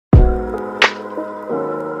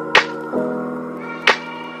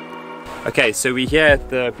Okay, so we're here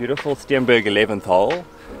at the beautiful Steenberg 11th hole.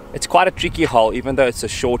 It's quite a tricky hole, even though it's a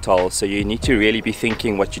short hole, so you need to really be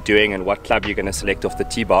thinking what you're doing and what club you're going to select off the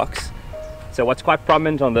tee box. So what's quite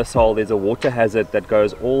prominent on this hole, there's a water hazard that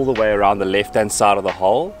goes all the way around the left hand side of the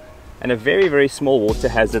hole, and a very small water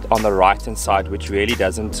hazard on the right hand side, which really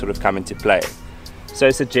doesn't sort of come into play. So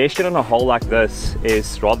a suggestion on a hole like this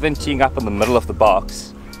is, rather than teeing up in the middle of the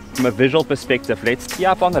box, from a visual perspective, let's tee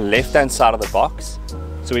up on the left hand side of the box,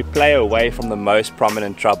 so we play away from the most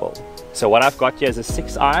prominent trouble. So what I've got here is a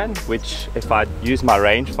 6-iron, which if I use my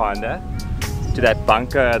rangefinder to that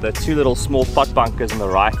bunker, the two little small pot bunkers on the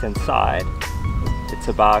right hand side, it's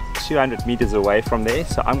about 200 meters away from there.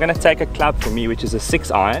 So I'm going to take a club for me, which is a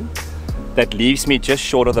 6-iron, that leaves me just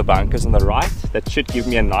short of the bunkers on the right. That should give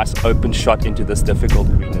me a nice open shot into this difficult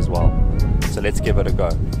green as well. So let's give it a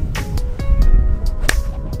go.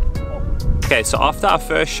 Okay, so after our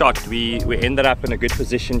first shot, we ended up in a good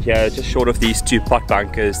position here, just short of these two pot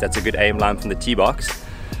bunkers. That's a good aim line from the tee box.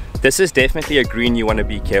 This is definitely a green you want to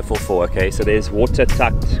be careful for, okay? So there's water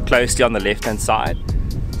tucked closely on the left-hand side.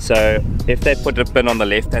 So if they put a pin on the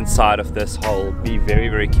left-hand side of this hole, be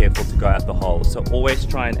very careful to go at the hole. So always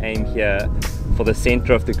try and aim here for the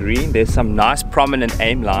center of the green. There's some nice prominent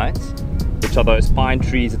aim lines, which are those pine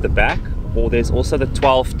trees at the back. Or there's also the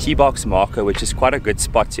 12 tee box marker, which is quite a good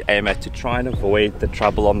spot to aim at to try and avoid the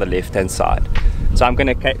trouble on the left hand side. So I'm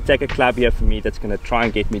going to take a club here for me that's going to try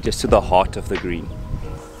and get me just to the heart of the green.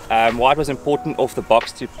 Why it was important off the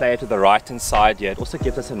box to play it to the right hand side here, it also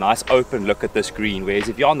gives us a nice open look at this green, whereas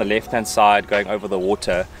if you're on the left hand side going over the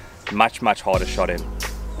water, much harder shot in.